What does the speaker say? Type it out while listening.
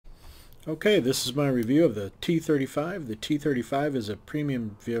Okay, this is my review of the T-35. The T-35 is a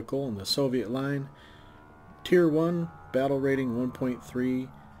premium vehicle in the Soviet line. Tier 1, battle rating 1.3,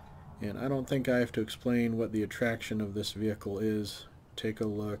 and I don't think I have to explain what the attraction of this vehicle is. Take a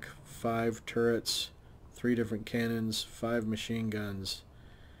look. 5 turrets, 3 different cannons, 5 machine guns.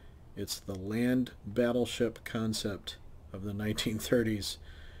 It's the land battleship concept of the 1930s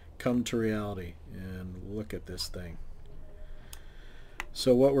come to reality, and look at this thing.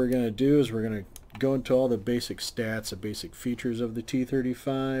 So what we're going to do is we're going to go into all the basic stats, the basic features of the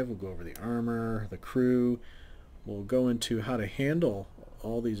T-35. We'll go over the armor, the crew. We'll go into how to handle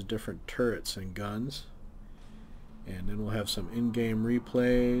all these different turrets and guns. And then we'll have some in-game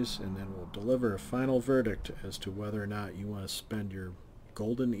replays, and then we'll deliver a final verdict as to whether or not you want to spend your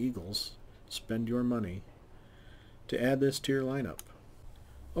golden eagles, spend your money, to add this to your lineup.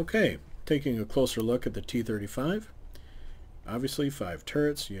 Okay, taking a closer look at the T-35. Obviously 5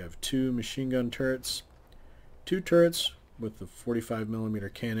 turrets. You have 2 machine gun turrets, 2 turrets with the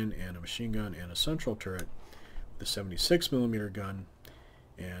 45mm cannon and a machine gun, and a central turret with a 76mm gun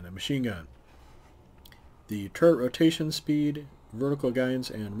and a machine gun. The turret rotation speed, vertical guidance,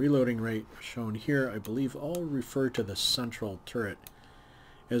 and reloading rate shown here, I believe, all refer to the central turret.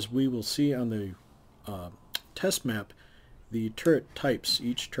 As we will see on the test map, the turret types,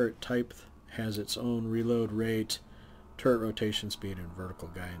 each turret type has its own reload rate, turret rotation speed, and vertical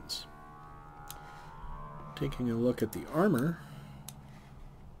guidance. Taking a look at the armor,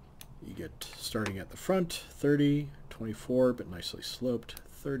 you get starting at the front 30, 24 but nicely sloped,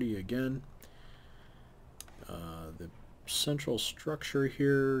 30 again. The central structure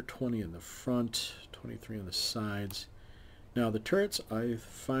here, 20 in the front, 23 on the sides. Now the turrets I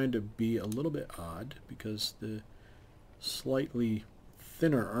find to be a little bit odd because the slightly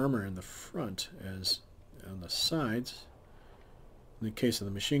thinner armor in the front as on the sides. In the case of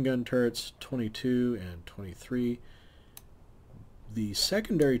the machine gun turrets, 22 and 23. The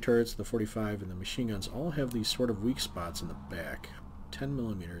secondary turrets, the 45 and the machine guns, all have these sort of weak spots in the back.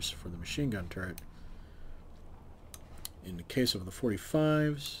 10mm for the machine gun turret. In the case of the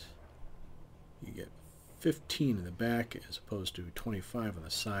 45s, you get 15 in the back as opposed to 25 on the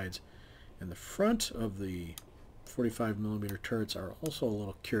sides. And the front of the 45mm turrets are also a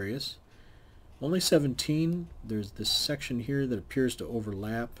little curious. Only 17. There's this section here that appears to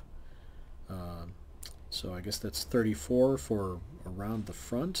overlap. So I guess that's 34 for around the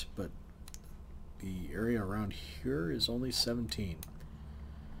front, but the area around here is only 17.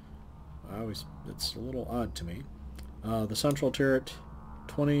 It's a little odd to me. The central turret,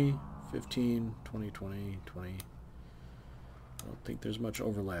 20, 15, 20, 20, 20. I don't think there's much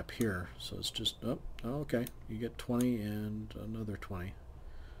overlap here, so it's just, oh, okay, you get 20 and another 20.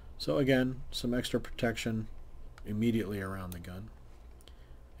 So again, some extra protection immediately around the gun.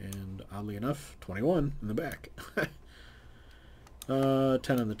 And oddly enough, 21 in the back. 10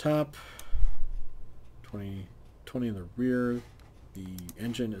 on the top, 20 in the rear. The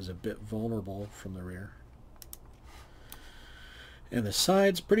engine is a bit vulnerable from the rear. And the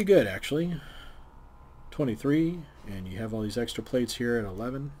sides, pretty good actually. 23, and you have all these extra plates here at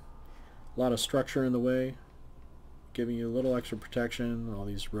 11. A lot of structure in the way, giving you a little extra protection, all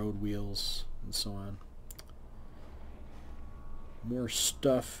these road wheels and so on. More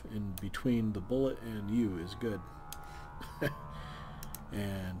stuff in between the bullet and you is good.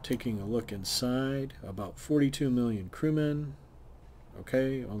 And taking a look inside, about 42 million crewmen.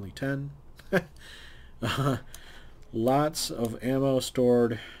 Okay, only 10. Lots of ammo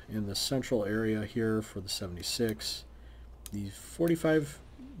stored in the central area here for the 76. The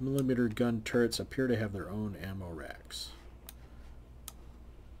 45mm gun turrets appear to have their own ammo racks.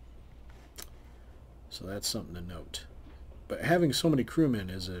 So that's something to note. But having so many crewmen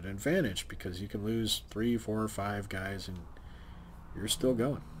is an advantage because you can lose 3, 4, or 5 guys and you're still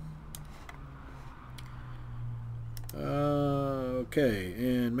going. Okay,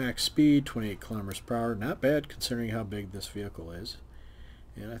 and max speed, 28 kilometers per hour. Not bad considering how big this vehicle is.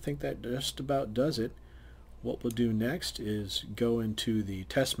 And I think that just about does it. What we'll do next is go into the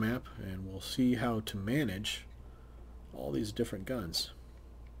test map and we'll see how to manage all these different guns.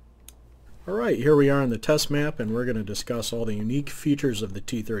 Alright, here we are on the test map, and we're going to discuss all the unique features of the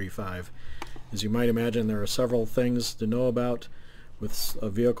T-35. As you might imagine, there are several things to know about with a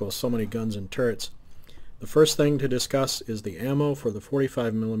vehicle with so many guns and turrets. The first thing to discuss is the ammo for the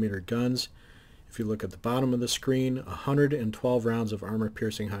 45mm guns. If you look at the bottom of the screen, 112 rounds of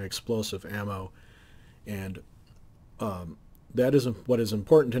armor-piercing high explosive ammo. And that is what is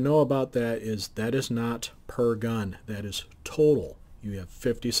important to know about that is not per gun. That is total. You have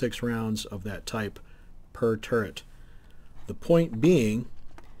 56 rounds of that type per turret. The point being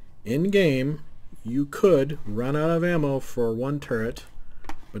In game, you could run out of ammo for one turret,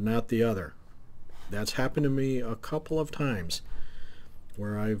 but not the other. That's happened to me a couple of times,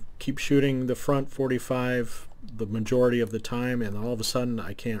 where I keep shooting the front 45 the majority of the time, and all of a sudden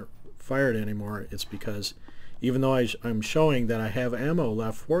I can't fire it anymore. It's because even though I'm showing that I have ammo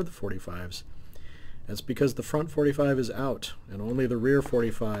left for the 45s, that's because the front 45 is out, and only the rear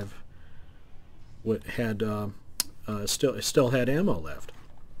 45 had still had ammo left.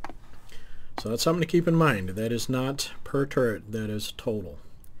 So that's something to keep in mind. That is not per turret, that is total.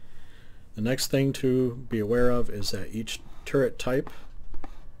 The next thing to be aware of is that each turret type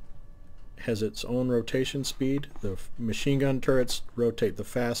has its own rotation speed. The machine gun turrets rotate the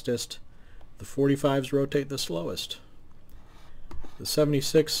fastest. The 45s rotate the slowest. The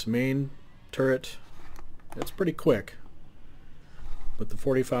 76 main turret, that's pretty quick, but the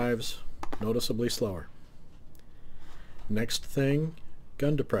 45s noticeably slower. Next thing,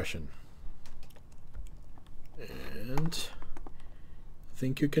 gun depression. And I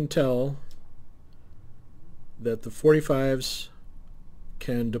think you can tell that the 45s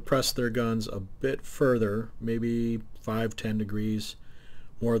can depress their guns a bit further, maybe 5-10 degrees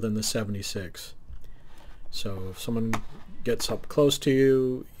more than the 76. So if someone gets up close to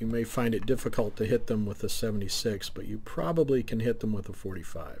you, you may find it difficult to hit them with the 76, but you probably can hit them with a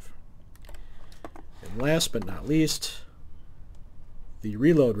 45. And last but not least, the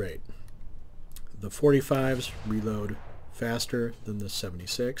reload rate. The 45s reload faster than the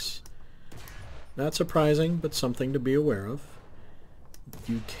 76. Not surprising, but something to be aware of.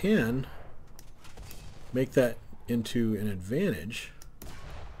 You can make that into an advantage,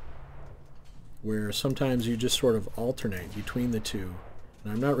 where sometimes you just sort of alternate between the two.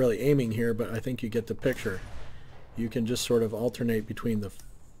 And I'm not really aiming here, but I think you get the picture. You can just sort of alternate between the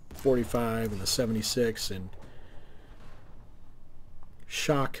 45 and the 76 and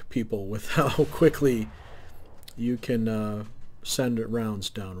shock people with how quickly you can send rounds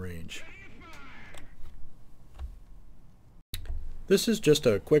downrange. This is just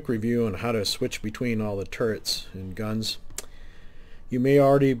a quick review on how to switch between all the turrets and guns. You may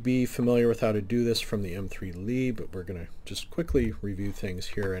already be familiar with how to do this from the M3 Lee, but we're going to just quickly review things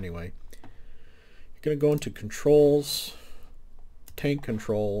here anyway. You're going to go into Controls, Tank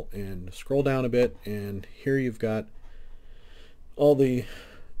Control, and scroll down a bit, and here you've got all the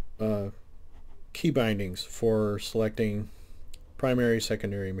key bindings for selecting primary,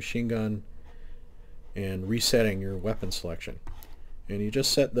 secondary, machine gun, and resetting your weapon selection. And you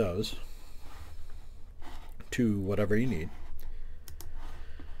just set those to whatever you need.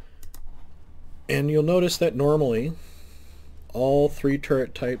 And you'll notice that normally all three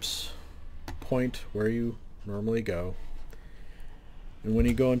turret types point where you normally go. And when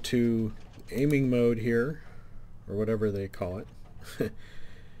you go into aiming mode here, or whatever they call it,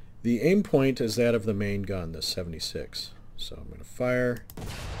 the aim point is that of the main gun, the 76. So I'm going to fire,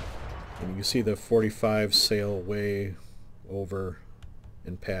 and you can see the 45 sail way over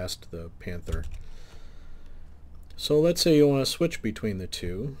and past the Panther. So let's say you want to switch between the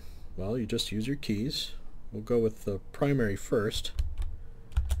two. Well, you just use your keys. We'll go with the primary first.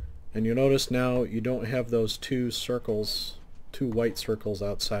 And you'll notice now you don't have those two circles, two white circles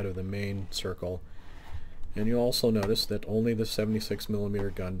outside of the main circle. And you'll also notice that only the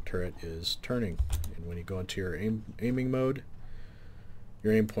 76mm gun turret is turning. And when you go into your aiming mode,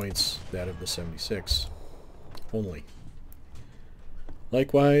 your aim point's that of the 76 only.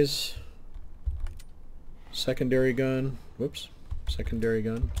 Likewise, secondary gun, secondary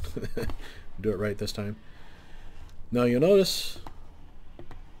gun, do it right this time. Now you'll notice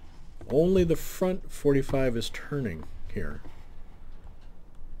only the front 45 is turning here.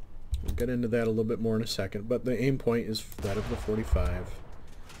 We'll get into that a little bit more in a second, but the aim point is that of the 45,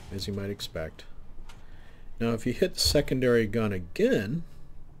 as you might expect. Now if you hit secondary gun again,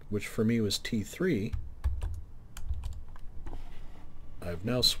 which for me was T3, I've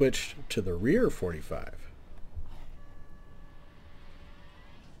now switched to the rear 45.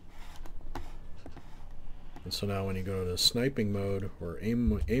 And so now when you go to sniping mode or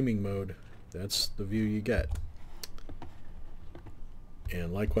aiming mode, that's the view you get.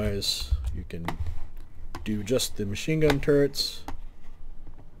 And likewise, you can do just the machine gun turrets.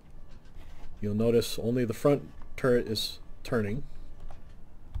 You'll notice only the front turret is turning.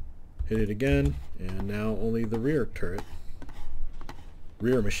 Hit it again, and now only the rear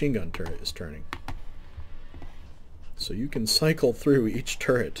machine gun turret is turning. So you can cycle through each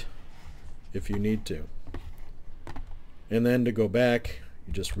turret if you need to. And then to go back,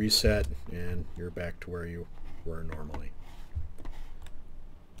 you just reset and you're back to where you were normally.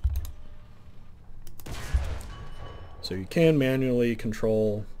 So you can manually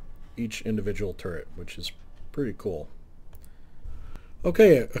control each individual turret, which is pretty cool.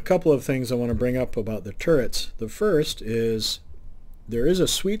 Okay, a couple of things I want to bring up about the turrets. The first is there is a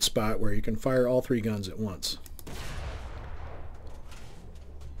sweet spot where you can fire all 3 guns at once.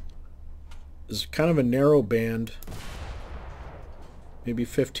 It's kind of a narrow band, maybe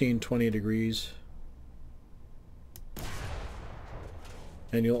 15-20 degrees.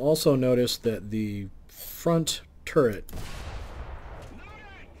 And you'll also notice that the front turret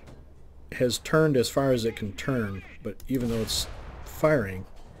has turned as far as it can turn, but even though it's firing,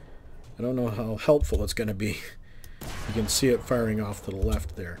 I don't know how helpful it's going to be. You can see it firing off to the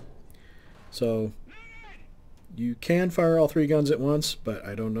left there. So you can fire all 3 guns at once, but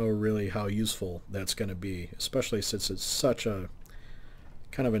I don't know really how useful that's going to be, especially since it's such a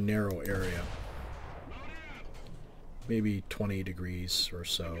kind of a narrow area. Maybe 20 degrees or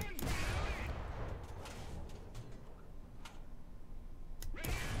so.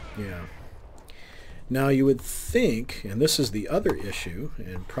 Yeah. Now you would think, and this is the other issue,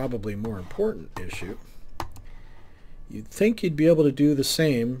 and probably more important issue, you'd think you'd be able to do the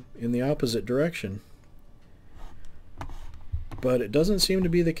same in the opposite direction. But it doesn't seem to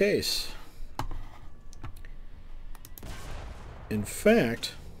be the case. In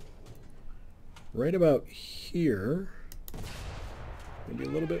fact, right about here, maybe a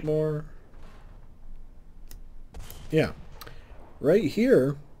little bit more. Yeah, right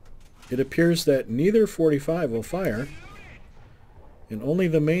here, it appears that neither 45 will fire, and only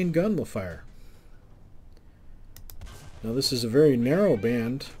the main gun will fire. Now this is a very narrow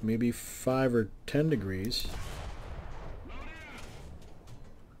band, maybe 5 or 10 degrees.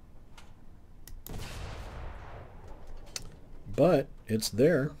 But it's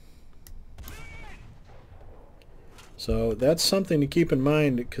there. So that's something to keep in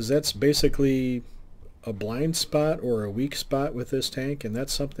mind, because that's basically a blind spot or a weak spot with this tank, and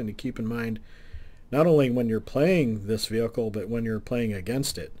that's something to keep in mind not only when you're playing this vehicle, but when you're playing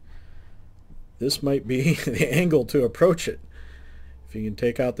against it. This might be the angle to approach it. If you can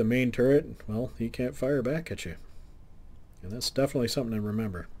take out the main turret, well, he can't fire back at you. And that's definitely something to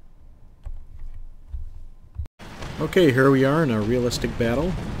remember. Okay, here we are in a realistic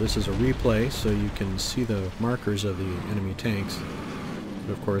battle. This is a replay, so you can see the markers of the enemy tanks.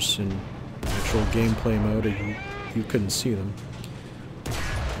 But of course, in actual gameplay mode, you couldn't see them.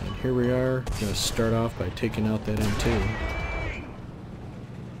 And here we are. Going to start off by taking out that M2.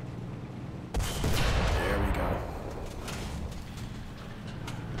 There we go.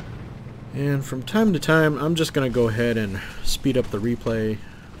 And from time to time, I'm just going to go ahead and speed up the replay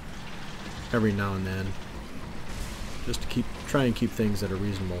every now and then, just to try and keep things at a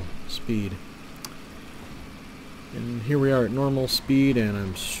reasonable speed. And here we are at normal speed, and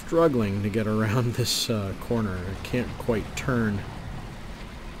I'm struggling to get around this corner. I can't quite turn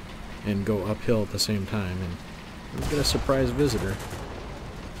and go uphill at the same time, and we get a surprise visitor.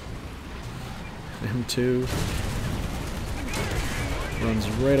 M2 runs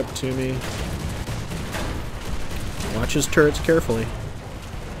right up to me. Watch his turrets carefully.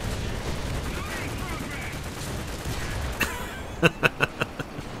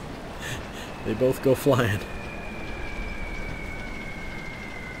 They both go flying.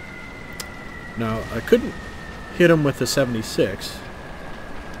 Now, I couldn't hit him with the 76,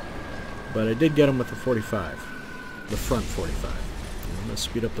 but I did get him with the 45, the front 45. I'm going to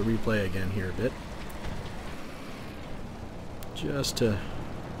speed up the replay again here a bit, just to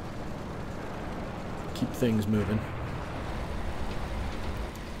keep things moving.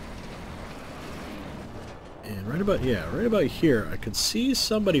 And right about here, I could see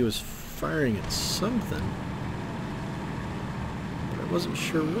somebody was firing at something, but I wasn't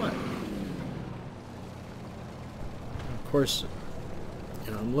sure what. Of course,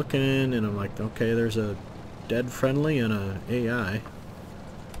 you know, I'm looking in and I'm like, okay, there's a dead friendly and a AI.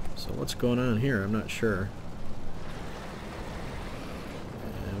 So what's going on here? I'm not sure.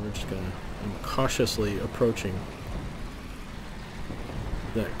 And we're just gonna, I'm cautiously approaching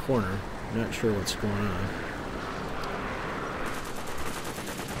that corner. Not sure what's going on.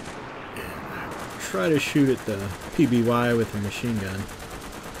 Try to shoot at the PBY with a machine gun.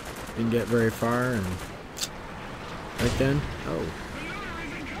 Didn't get very far, and right then, oh,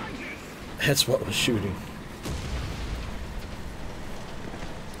 that's what was shooting.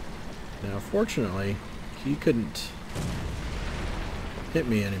 Now, fortunately, he couldn't hit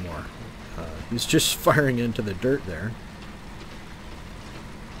me anymore. He's just firing into the dirt there.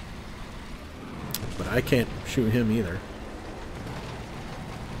 But I can't shoot him either.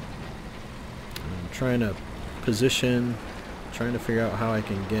 Trying to position, trying to figure out how I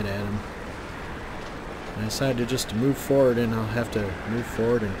can get at him. I decided just to move forward, and I'll have to move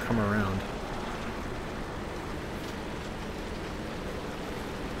forward and come around.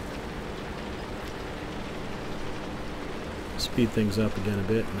 Speed things up again a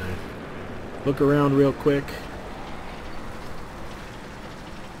bit, and I look around real quick.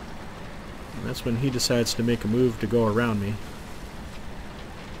 And that's when he decides to make a move to go around me.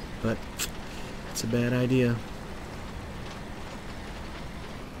 But it's a bad idea.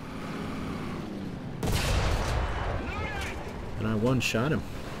 And I one-shot him.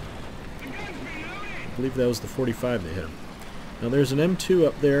 I believe that was the 45 that hit him. Now there's an M2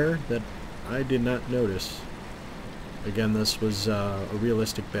 up there that I did not notice. Again, this was a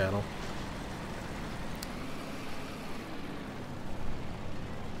realistic battle.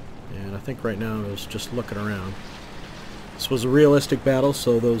 And I think right now I was just looking around. This was a realistic battle,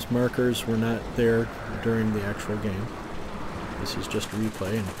 so those markers were not there during the actual game. This is just a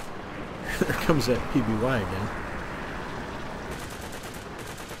replay, and there comes that PBY again.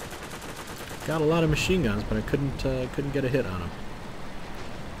 Got a lot of machine guns, but I couldn't get a hit on them.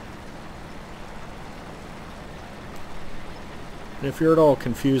 And if you're at all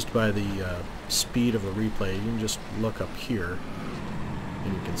confused by the speed of the replay, you can just look up here,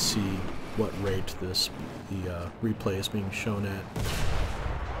 and you can see what rate the replay is being shown at.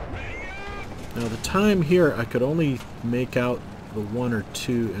 Now the time here, I could only make out the 1 or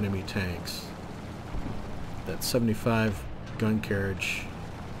 2 enemy tanks. That 75 gun carriage.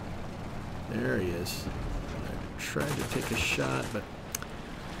 There he is. I tried to take a shot, but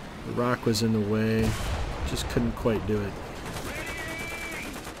the rock was in the way. Just couldn't quite do it.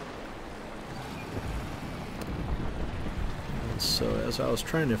 And so as I was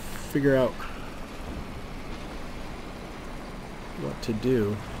trying to figure out what to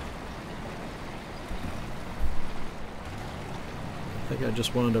do, I think I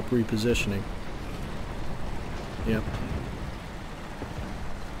just wound up repositioning. Yep.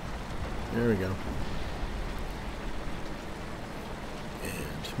 There we go.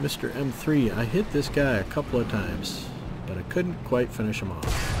 And Mr. M3, I hit this guy a couple of times, but I couldn't quite finish him off.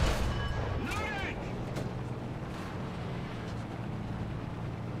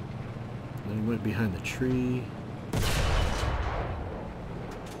 Then he went behind the tree.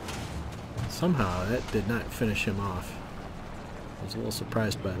 Somehow that did not finish him off. I was a little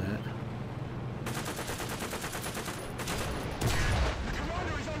surprised by that.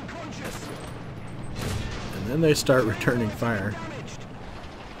 And then they start returning fire.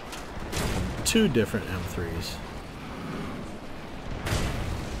 2 different M3s.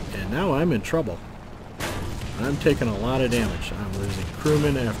 And now I'm in trouble. I'm taking a lot of damage. I'm losing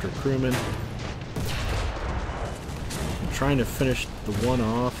crewman after crewman. I'm trying to finish the one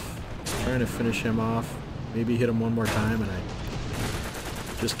off. Trying to finish him off. Maybe hit him one more time, and I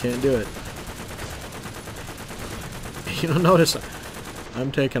just can't do it. You know, notice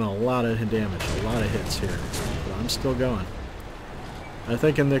I'm taking a lot of damage, a lot of hits here, but I'm still going. I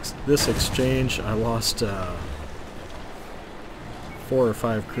think in this exchange I lost 4 or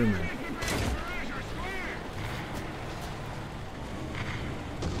 5 crewmen.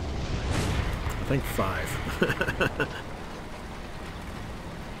 I think 5.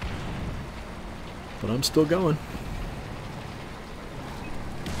 But I'm still going.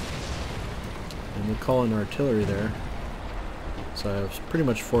 And we call in artillery there. So I was pretty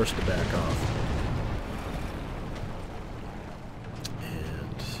much forced to back off.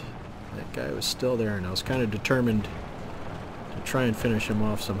 And that guy was still there, and I was kind of determined to try and finish him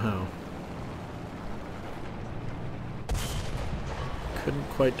off somehow. Couldn't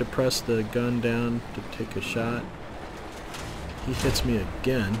quite depress the gun down to take a shot. He hits me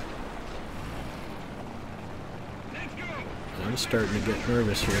again. I'm starting to get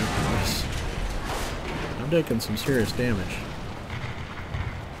nervous here. I'm taking some serious damage.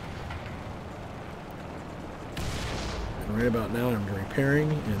 And right about now I'm repairing,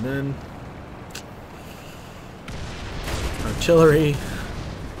 and then artillery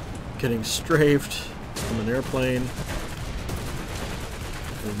getting strafed from an airplane.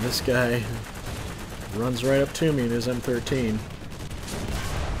 And this guy runs right up to me in his M13.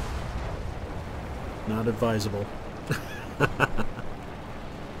 Not advisable.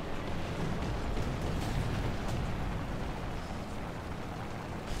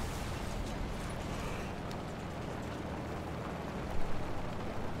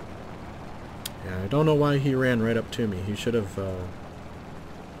 Yeah, I don't know why he ran right up to me. He should have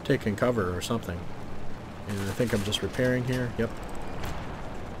taken cover or something. And I think I'm just repairing here. Yep.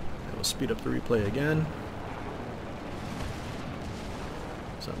 I will speed up the replay again.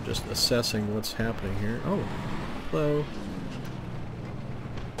 So I'm just assessing what's happening here. Oh, hello.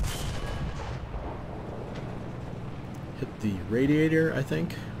 the radiator, I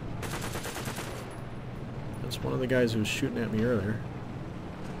think. That's one of the guys who was shooting at me earlier.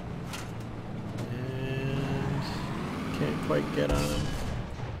 And can't quite get on him.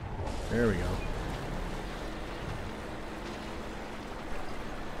 There we go.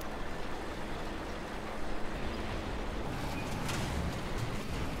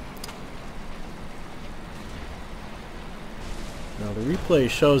 Now the replay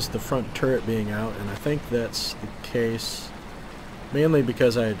shows the front turret being out, and I think that's the case mainly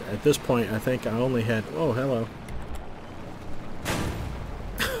because at this point I think I only had, oh hello.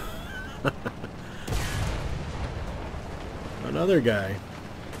 Another guy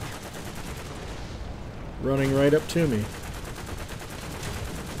running right up to me.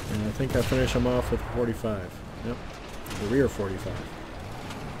 And I think I finish him off with 45. Yep, the rear 45.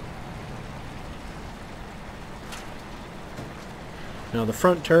 Now the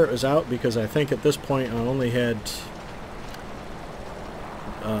front turret was out because I think at this point I only had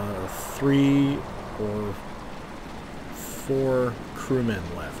 3 or 4 crewmen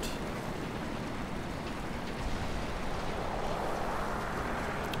left.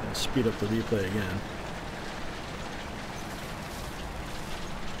 I'll speed up the replay again.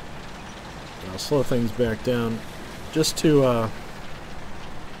 I'll slow things back down just to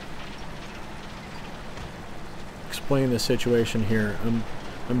explain the situation here.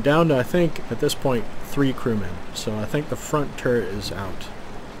 I'm down to, I think at this point, 3 crewmen, so I think the front turret is out.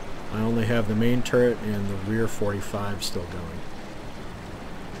 I only have the main turret and the rear 45 still going.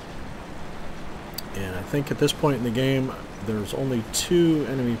 And I think at this point in the game there's only 2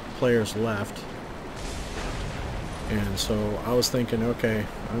 enemy players left, and so I was thinking, okay,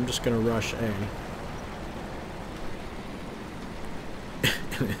 I'm just gonna rush A.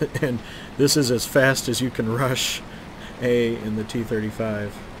 And this is as fast as you can rush A in the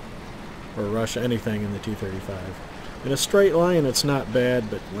T-35, or rush anything in the T-35. In a straight line it's not bad,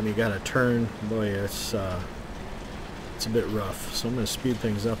 but when you gotta turn, boy, it's a bit rough. So I'm gonna speed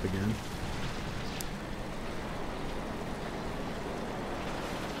things up again.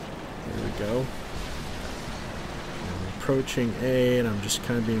 There we go. I'm approaching A, and I'm just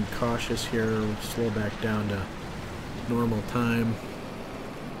kind of being cautious here. Slow back down to normal time.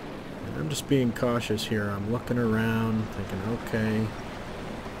 I'm just being cautious here. I'm looking around, thinking, okay,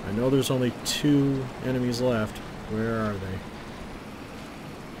 I know there's only 2 enemies left. Where are they?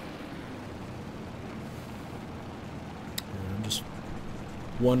 And I'm just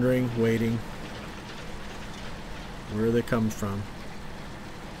wondering, waiting, where they come from.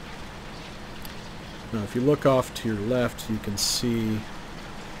 Now, if you look off to your left, you can see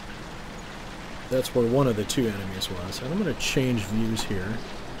that's where one of the 2 enemies was. And I'm going to change views here.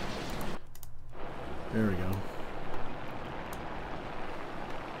 There we go.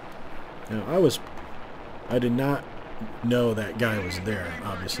 Now I did not know that guy was there,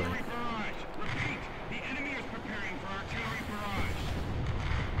 obviously.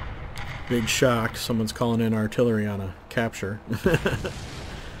 Big shock, someone's calling in artillery on a capture.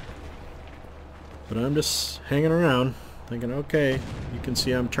 But I'm just hanging around, thinking, okay, you can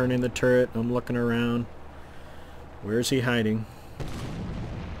see I'm turning the turret, I'm looking around. Where's he hiding?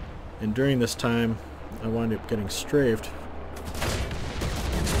 And during this time, I wound up getting strafed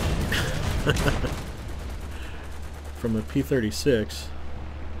from a P-36.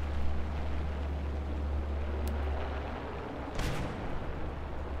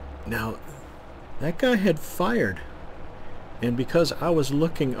 Now, that guy had fired, and because I was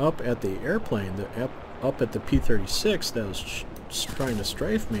looking up at the airplane, up at the P-36 that was trying to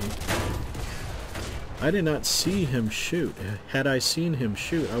strafe me, I did not see him shoot. Had I seen him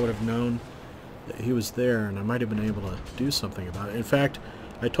shoot, I would have known that he was there, and I might have been able to do something about it. In fact,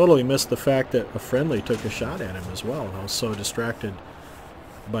 I totally missed the fact that a friendly took a shot at him as well. I was so distracted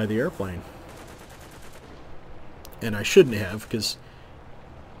by the airplane. And I shouldn't have, because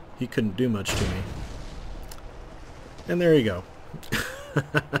he couldn't do much to me. And there you go.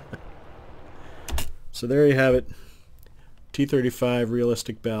 So there you have it. T-35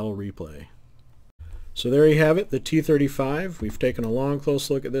 Realistic Battle Replay. So there you have it, the T-35. We've taken a long, close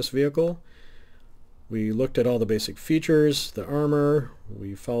look at this vehicle. We looked at all the basic features, the armor.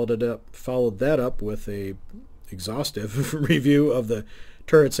 We followed that up with a exhaustive review of the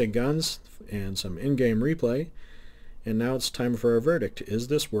turrets and guns and some in-game replay. And now it's time for our verdict. Is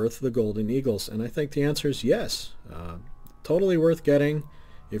this worth the Golden Eagles? And I think the answer is yes. Totally worth getting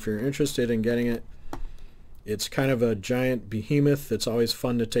if you're interested in getting it. It's kind of a giant behemoth. It's always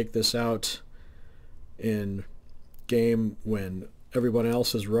fun to take this out in game when everyone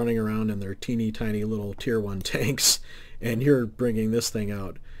else is running around in their teeny tiny little tier 1 tanks, and you're bringing this thing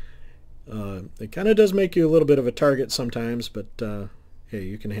out. It kind of does make you a little bit of a target sometimes, but hey,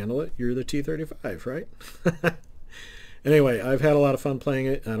 you can handle it. You're the T-35, right? Anyway, I've had a lot of fun playing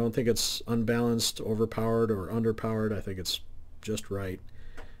it. I don't think it's unbalanced, overpowered, or underpowered. I think it's just right.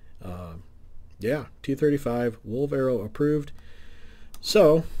 Yeah, T-35, Wolf Arrow approved.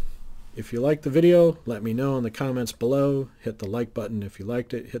 So, if you liked the video, let me know in the comments below. Hit the like button if you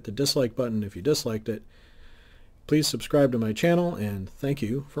liked it. Hit the dislike button if you disliked it. Please subscribe to my channel, and thank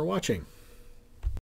you for watching.